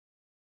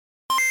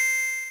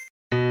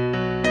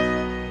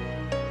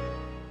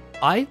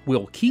I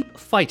will keep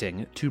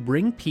fighting to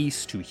bring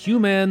peace to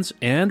humans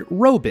and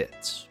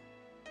robots.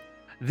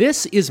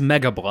 This is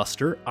Mega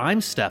Bluster,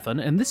 I'm Stefan,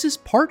 and this is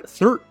part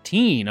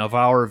 13 of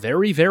our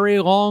very, very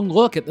long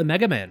look at the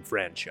Mega Man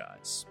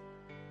franchise.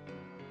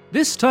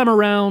 This time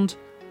around,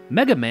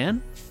 Mega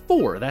Man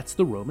 4, that's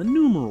the Roman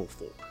numeral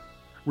 4.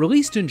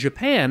 Released in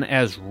Japan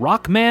as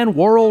Rockman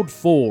World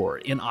 4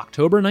 in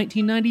October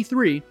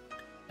 1993,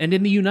 and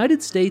in the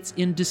United States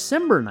in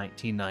December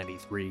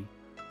 1993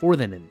 for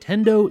the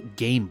Nintendo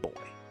Game Boy.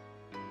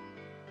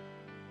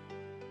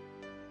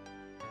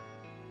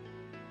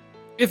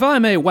 If I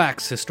may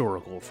wax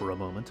historical for a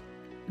moment,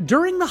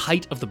 during the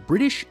height of the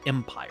British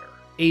Empire,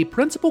 a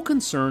principal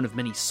concern of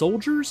many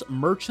soldiers,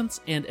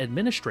 merchants, and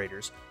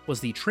administrators was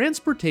the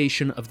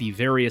transportation of the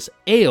various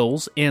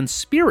ales and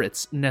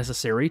spirits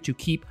necessary to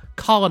keep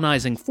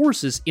colonizing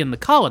forces in the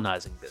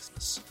colonizing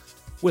business,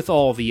 with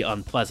all the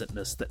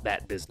unpleasantness that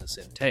that business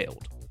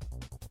entailed.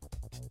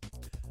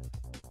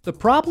 The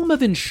problem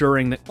of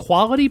ensuring that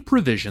quality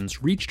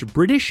provisions reached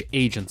British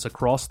agents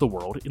across the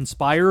world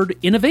inspired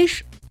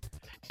innovation,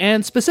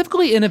 and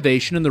specifically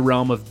innovation in the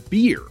realm of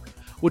beer,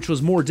 which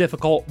was more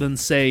difficult than,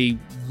 say,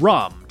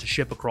 rum to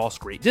ship across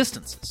great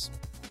distances.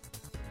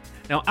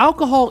 Now,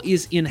 alcohol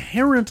is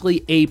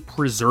inherently a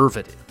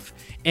preservative,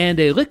 and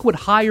a liquid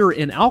higher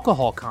in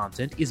alcohol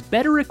content is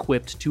better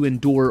equipped to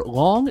endure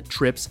long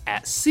trips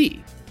at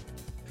sea.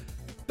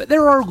 But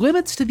there are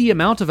limits to the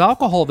amount of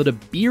alcohol that a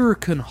beer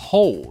can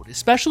hold,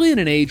 especially in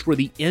an age where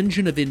the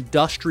engine of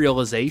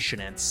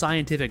industrialization and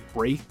scientific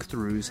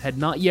breakthroughs had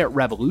not yet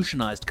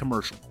revolutionized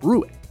commercial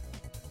brewing.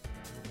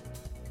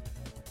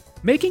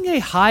 Making a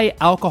high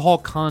alcohol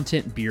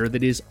content beer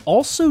that is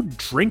also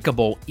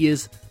drinkable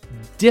is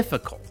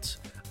difficult,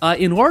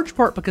 in large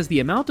part because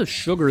the amount of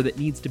sugar that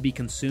needs to be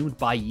consumed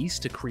by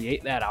yeast to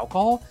create that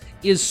alcohol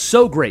is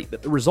so great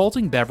that the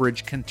resulting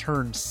beverage can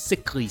turn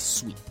sickly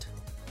sweet.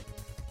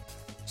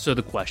 So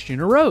the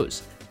question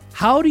arose,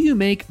 how do you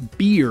make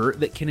beer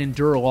that can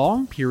endure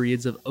long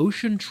periods of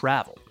ocean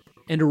travel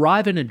and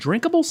arrive in a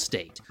drinkable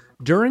state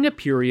during a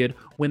period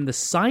when the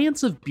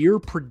science of beer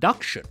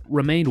production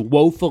remained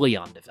woefully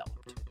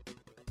undeveloped?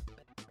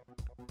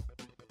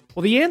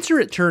 Well, the answer,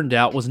 it turned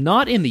out, was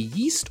not in the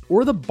yeast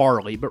or the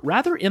barley, but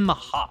rather in the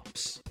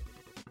hops.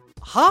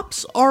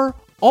 Hops are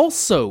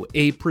also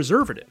a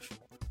preservative,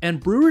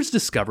 and brewers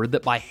discovered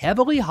that by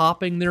heavily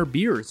hopping their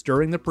beers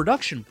during the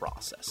production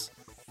process,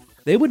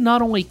 they would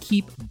not only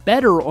keep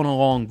better on a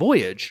long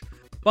voyage,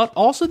 but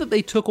also that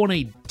they took on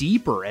a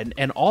deeper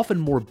and often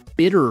more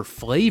bitter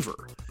flavor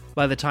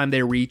by the time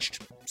they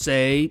reached,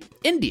 say,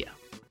 India.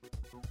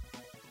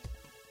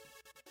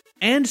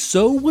 And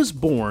so was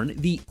born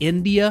the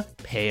India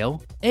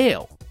Pale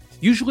Ale,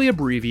 usually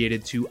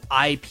abbreviated to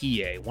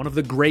IPA, one of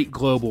the great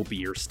global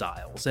beer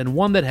styles, and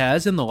one that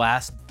has, in the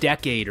last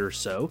decade or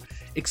so,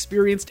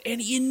 experienced an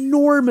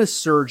enormous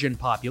surge in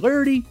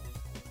popularity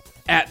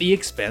at the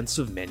expense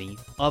of many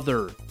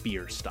other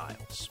beer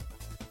styles.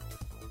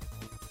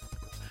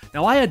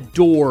 Now, I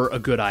adore a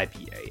good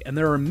IPA, and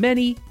there are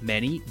many,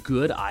 many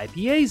good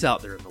IPAs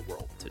out there in the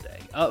world today,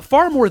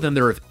 far more than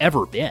there have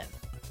ever been.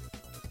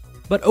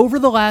 But over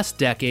the last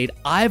decade,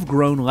 I've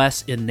grown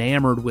less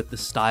enamored with the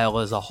style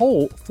as a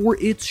whole for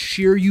its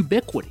sheer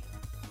ubiquity.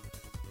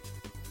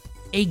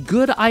 A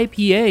good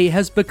IPA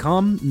has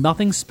become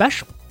nothing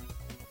special.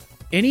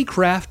 Any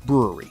craft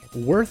brewery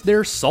worth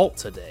their salt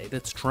today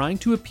that's trying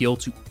to appeal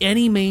to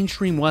any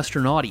mainstream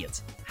Western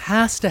audience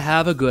has to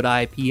have a good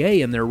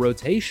IPA in their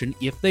rotation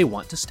if they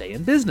want to stay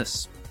in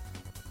business.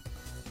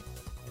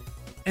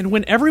 And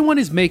when everyone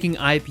is making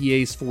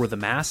IPAs for the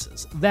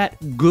masses,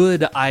 that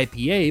good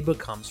IPA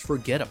becomes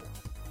forgettable.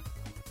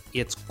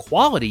 Its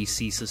quality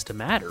ceases to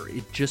matter.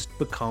 It just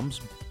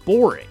becomes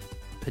boring,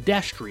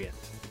 pedestrian,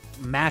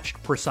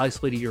 matched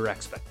precisely to your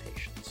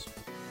expectations.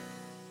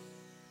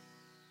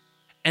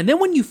 And then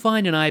when you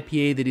find an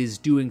IPA that is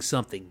doing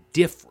something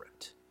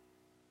different,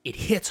 it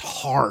hits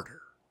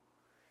harder.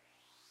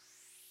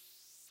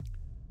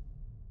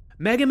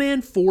 Mega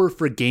Man 4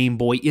 for Game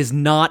Boy is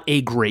not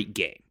a great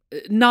game.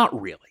 Not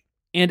really.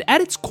 And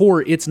at its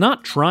core, it's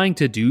not trying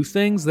to do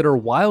things that are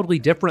wildly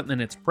different than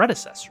its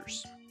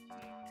predecessors.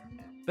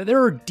 But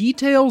there are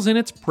details in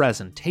its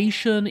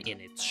presentation,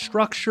 in its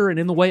structure, and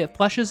in the way it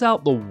fleshes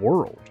out the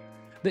world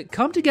that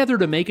come together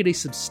to make it a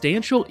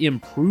substantial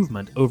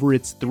improvement over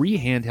its three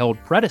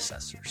handheld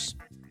predecessors.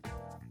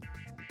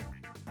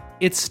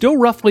 It's still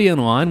roughly in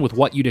line with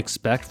what you'd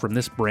expect from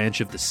this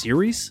branch of the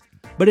series,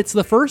 but it's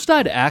the first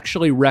I'd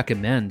actually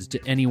recommend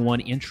to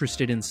anyone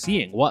interested in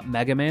seeing what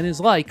Mega Man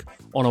is like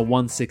on a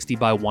 160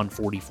 by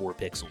 144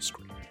 pixel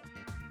screen.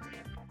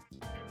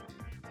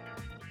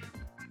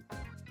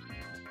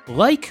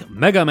 Like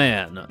Mega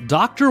Man,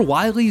 Dr.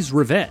 Wily's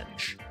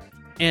Revenge,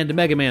 and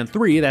Mega Man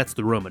 3, that's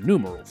the Roman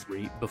numeral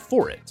 3,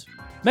 before it.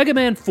 Mega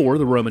Man 4,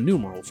 the Roman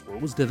numeral 4,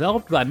 was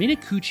developed by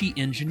Minakuchi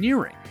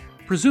Engineering,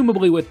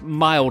 presumably with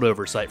mild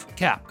oversight from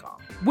Capcom.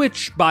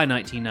 which by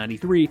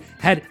 1993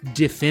 had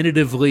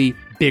definitively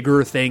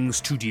bigger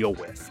things to deal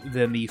with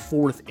than the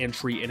fourth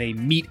entry in a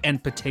meat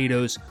and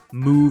potatoes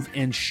move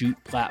and shoot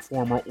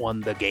platformer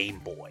on the Game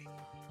Boy.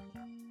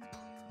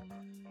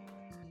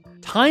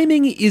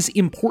 Timing is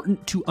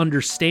important to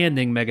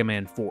understanding Mega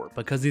Man 4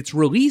 because its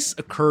release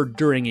occurred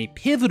during a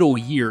pivotal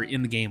year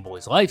in the Game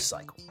Boy's life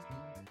cycle.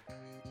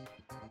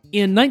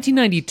 In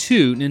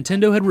 1992,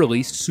 Nintendo had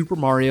released Super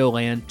Mario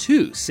Land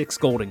 2: Six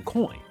Golden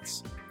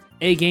Coins,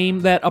 a game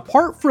that,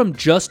 apart from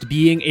just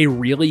being a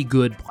really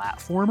good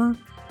platformer,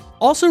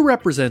 also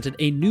represented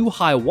a new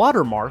high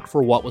watermark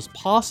for what was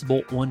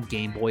possible on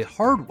Game Boy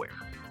hardware.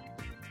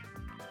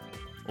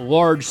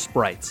 Large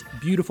sprites,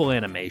 beautiful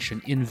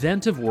animation,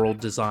 inventive world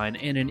design,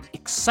 and an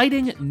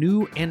exciting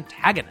new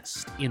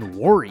antagonist in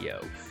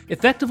Wario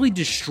effectively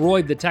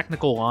destroyed the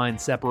technical line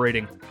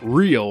separating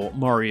real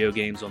Mario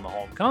games on the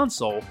home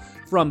console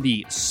from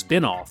the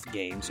spin-off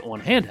games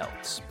on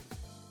handhelds.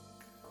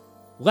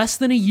 Less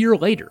than a year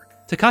later,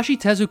 Takashi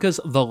Tezuka's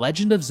The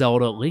Legend of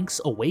Zelda: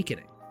 Link's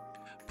Awakening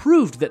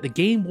proved that the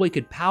Game Boy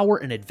could power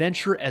an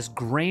adventure as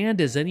grand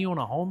as any on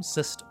a home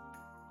system.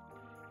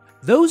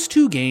 Those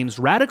two games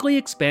radically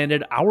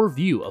expanded our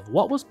view of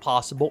what was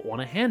possible on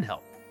a handheld.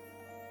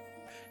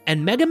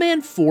 And Mega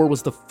Man 4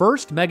 was the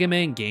first Mega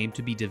Man game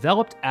to be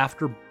developed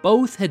after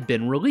both had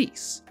been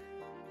released,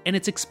 and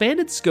its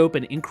expanded scope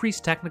and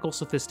increased technical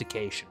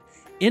sophistication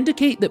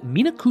indicate that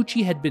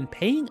Minakuchi had been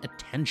paying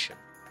attention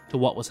to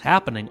what was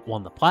happening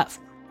on the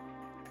platform.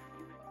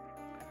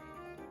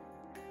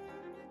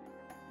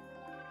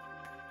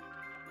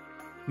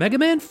 Mega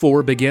Man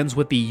 4 begins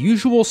with the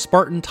usual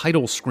Spartan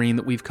title screen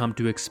that we've come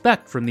to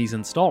expect from these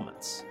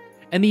installments,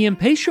 and the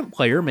impatient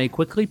player may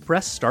quickly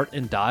press start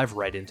and dive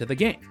right into the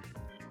game.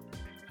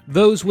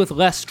 Those with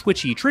less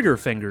twitchy trigger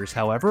fingers,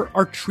 however,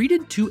 are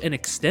treated to an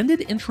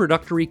extended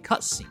introductory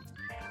cutscene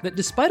that,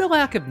 despite a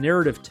lack of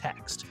narrative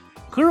text,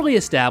 clearly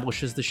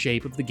establishes the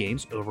shape of the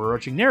game's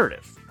overarching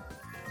narrative.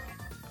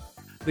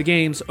 The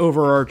game's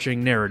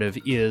overarching narrative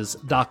is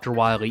Dr.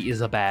 Wily is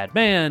a bad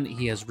man,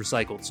 he has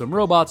recycled some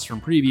robots from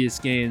previous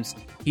games,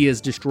 he is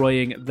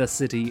destroying the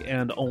city,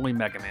 and only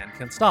Mega Man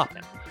can stop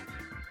him.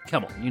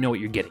 Come on, you know what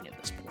you're getting at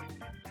this point.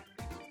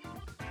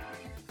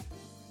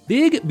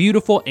 Big,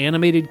 beautiful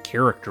animated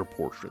character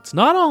portraits,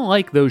 not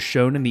unlike those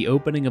shown in the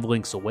opening of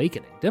Link's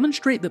Awakening,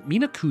 demonstrate that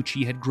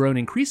Minakuchi had grown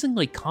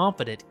increasingly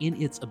confident in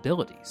its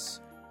abilities.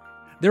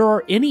 There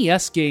are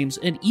NES games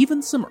and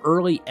even some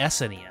early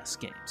SNES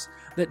games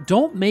that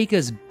don't make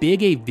as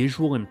big a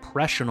visual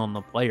impression on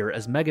the player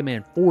as Mega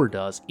Man 4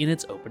 does in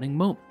its opening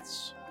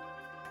moments.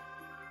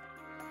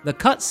 The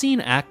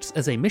cutscene acts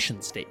as a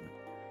mission statement.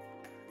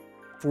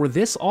 For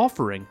this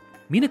offering,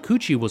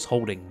 Minakuchi was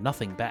holding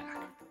nothing back.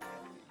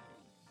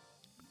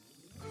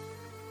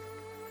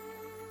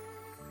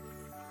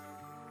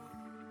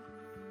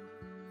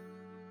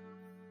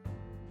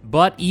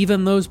 But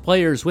even those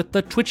players with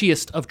the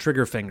twitchiest of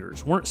trigger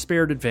fingers weren't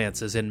spared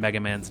advances in Mega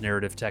Man's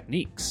narrative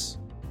techniques.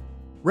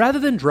 Rather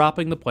than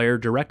dropping the player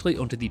directly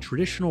onto the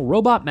traditional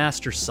Robot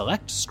Master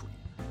Select screen,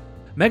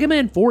 Mega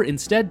Man 4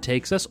 instead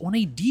takes us on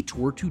a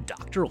detour to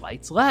Dr.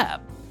 Light's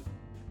lab.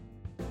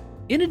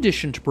 In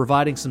addition to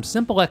providing some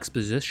simple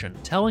exposition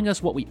telling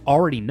us what we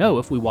already know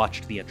if we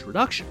watched the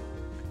introduction,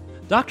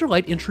 Dr.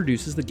 Light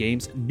introduces the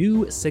game's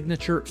new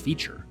signature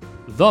feature,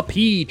 the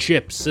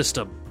P-Chip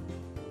system.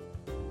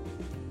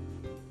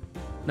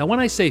 Now,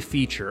 when I say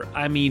feature,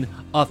 I mean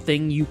a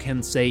thing you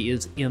can say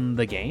is in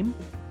the game.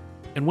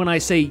 And when I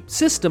say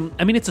system,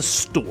 I mean it's a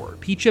store.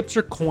 P-chips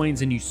are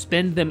coins and you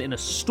spend them in a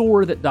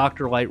store that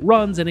Dr. Light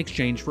runs in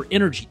exchange for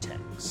energy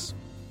tanks.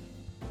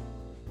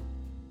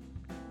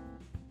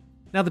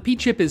 Now, the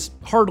P-chip is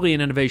hardly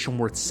an innovation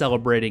worth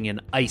celebrating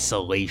in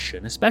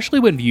isolation, especially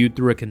when viewed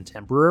through a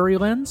contemporary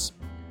lens.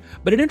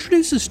 But it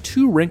introduces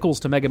two wrinkles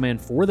to Mega Man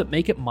 4 that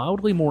make it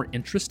mildly more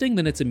interesting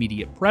than its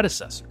immediate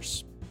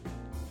predecessors.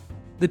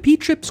 The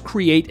P-chips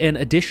create an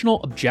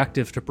additional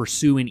objective to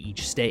pursue in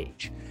each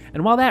stage.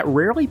 And while that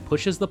rarely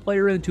pushes the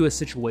player into a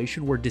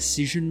situation where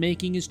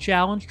decision-making is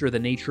challenged or the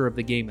nature of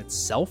the game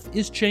itself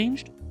is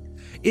changed,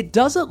 it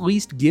does at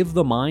least give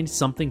the mind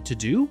something to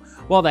do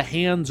while the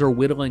hands are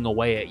whittling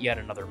away at yet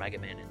another Mega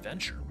Man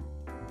adventure.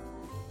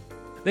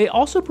 They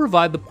also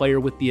provide the player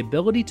with the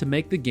ability to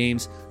make the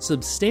games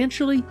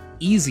substantially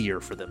easier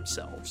for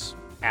themselves,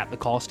 at the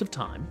cost of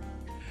time,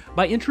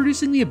 by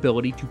introducing the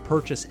ability to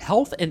purchase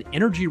health and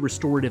energy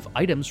restorative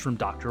items from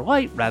Dr.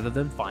 Light rather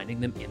than finding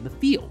them in the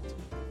field.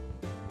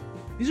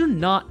 These are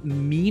not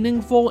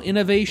meaningful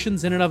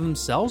innovations in and of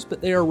themselves,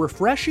 but they are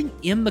refreshing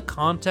in the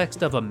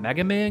context of a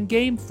Mega Man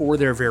game for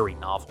their very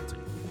novelty.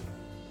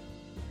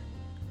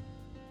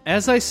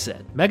 As I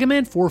said, Mega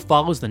Man 4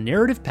 follows the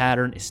narrative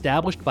pattern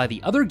established by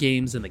the other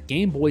games in the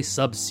Game Boy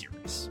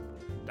sub-series.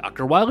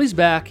 Dr. Wily's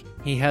back,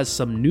 he has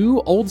some new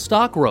old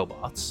stock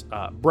robots,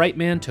 Bright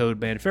Man, Toad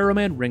Man, Pharaoh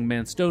Man, Ring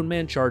Man, Stone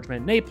Man, Charge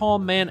Man,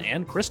 Napalm Man,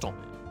 and Crystal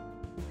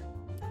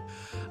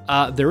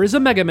Man. There is a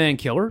Mega Man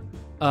killer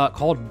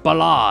called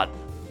Ballad.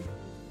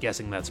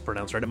 guessing that's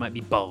pronounced right. It might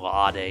be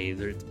Ballade.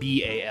 It's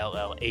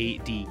Ballade.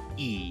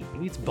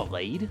 Maybe it's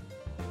Blade?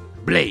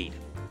 Blade.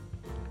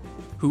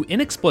 Who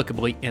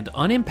inexplicably and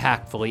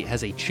unimpactfully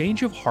has a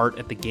change of heart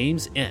at the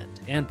game's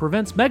end and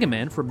prevents Mega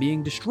Man from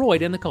being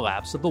destroyed in the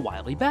collapse of the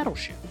Wily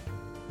battleship.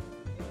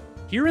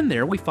 Here and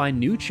there, we find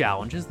new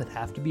challenges that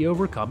have to be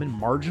overcome in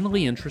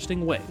marginally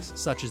interesting ways,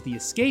 such as the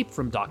escape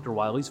from Dr.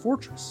 Wily's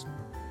fortress.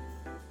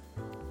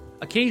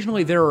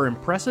 Occasionally, there are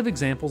impressive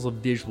examples of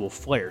visual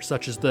flair,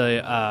 such as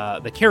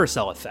the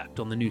carousel effect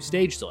on the new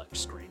stage select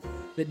screen,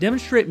 that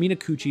demonstrate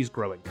Minakuchi's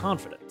growing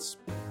confidence.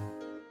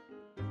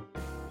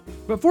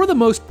 But for the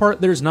most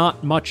part, there's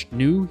not much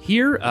new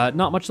here,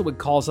 not much that would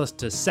cause us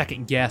to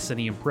second-guess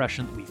any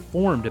impression that we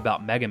formed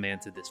about Mega Man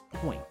to this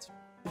point.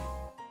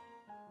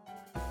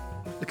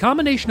 The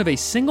combination of a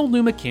single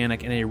new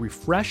mechanic and a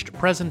refreshed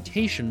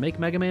presentation make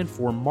Mega Man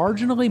 4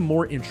 marginally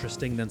more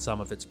interesting than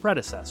some of its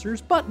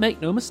predecessors, but make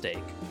no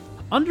mistake,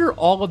 under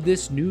all of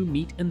this new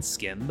meat and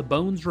skin, the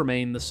bones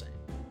remain the same.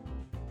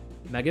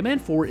 Mega Man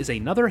 4 is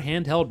another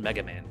handheld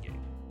Mega Man game,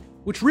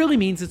 which really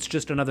means it's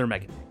just another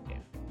Mega Man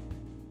game.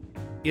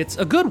 It's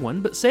a good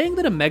one, but saying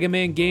that a Mega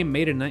Man game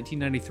made in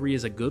 1993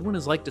 is a good one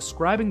is like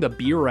describing the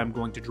beer I'm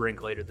going to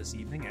drink later this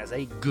evening as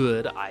a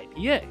good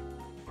IPA.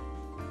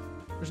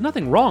 There's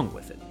nothing wrong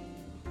with it.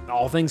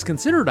 All things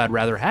considered, I'd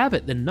rather have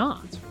it than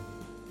not.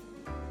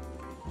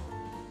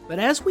 But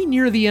as we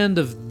near the end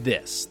of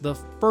this, the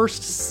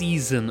first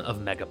season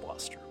of Mega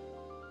Bluster,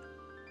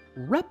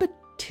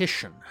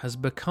 repetition has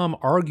become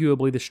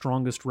arguably the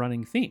strongest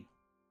running theme.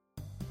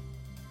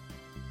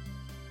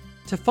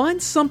 To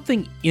find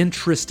something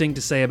interesting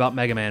to say about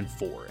Mega Man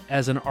 4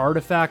 as an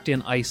artifact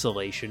in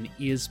isolation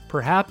is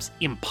perhaps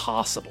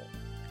impossible,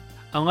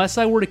 unless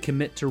I were to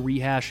commit to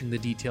rehashing the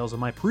details of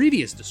my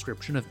previous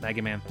description of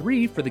Mega Man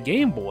 3 for the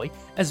Game Boy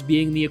as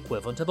being the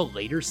equivalent of a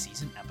later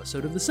season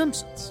episode of The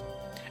Simpsons.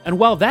 And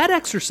while that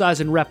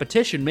exercise in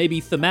repetition may be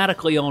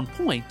thematically on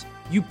point,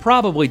 you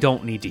probably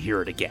don't need to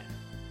hear it again.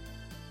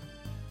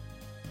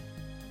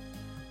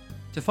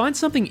 To find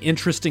something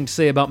interesting to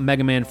say about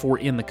Mega Man 4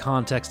 in the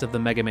context of the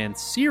Mega Man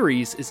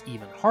series is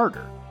even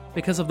harder,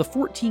 because of the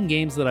 14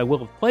 games that I will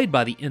have played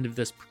by the end of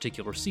this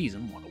particular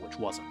season, one of which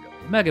wasn't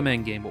really a Mega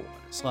Man game, but one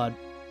of Slud.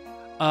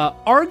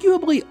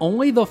 Arguably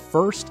only the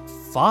first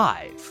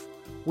 5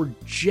 were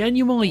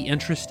genuinely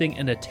interesting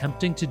and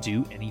attempting to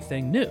do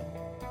anything new.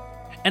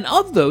 And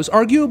of those,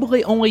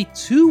 arguably only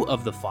 2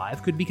 of the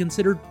 5 could be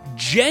considered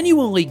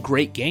genuinely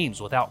great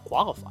games without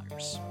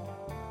qualifiers.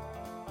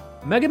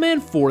 Mega Man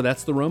 4,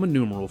 that's the Roman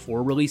numeral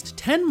 4, released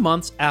 10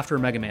 months after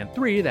Mega Man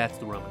 3, that's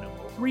the Roman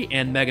numeral 3,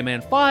 and Mega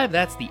Man 5,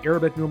 that's the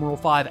Arabic numeral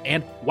 5,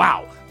 and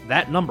wow,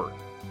 that number.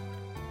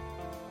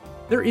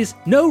 There is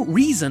no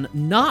reason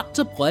not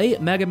to play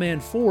Mega Man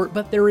 4,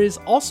 but there is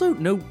also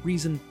no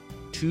reason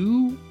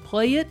to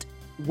play it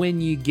when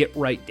you get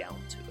right down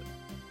to it.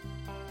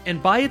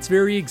 And by its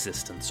very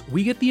existence,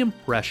 we get the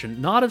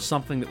impression not of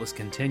something that was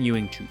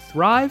continuing to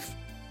thrive,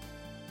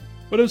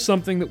 but of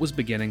something that was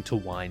beginning to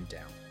wind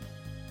down.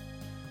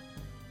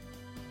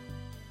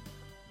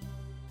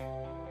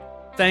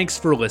 Thanks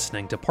for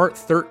listening to part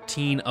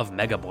 13 of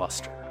Mega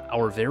Bluster,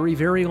 our very,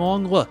 very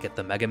long look at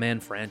the Mega Man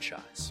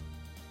franchise.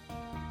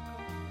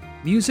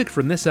 Music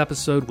from this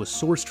episode was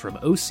sourced from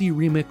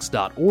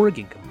ocremix.org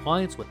in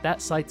compliance with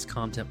that site's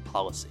content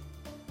policy.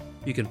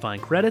 You can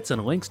find credits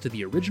and links to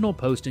the original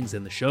postings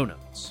in the show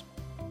notes.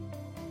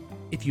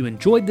 If you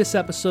enjoyed this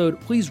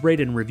episode, please rate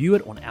and review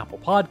it on Apple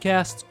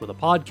Podcasts or the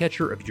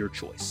podcatcher of your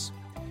choice.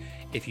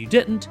 If you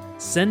didn't,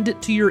 send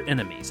it to your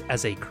enemies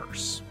as a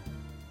curse.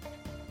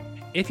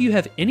 If you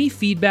have any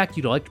feedback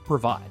you'd like to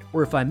provide,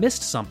 or if I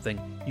missed something,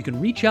 you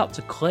can reach out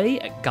to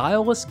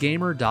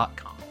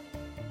clay@guilelessgamer.com.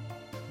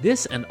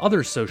 This and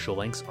other social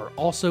links are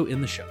also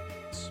in the show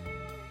notes.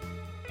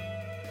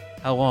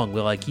 How long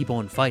will I keep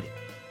on fighting?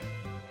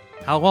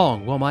 How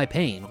long will my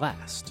pain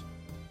last?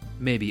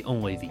 Maybe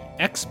only the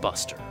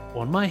X-Buster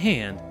on my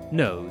hand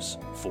knows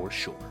for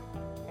sure.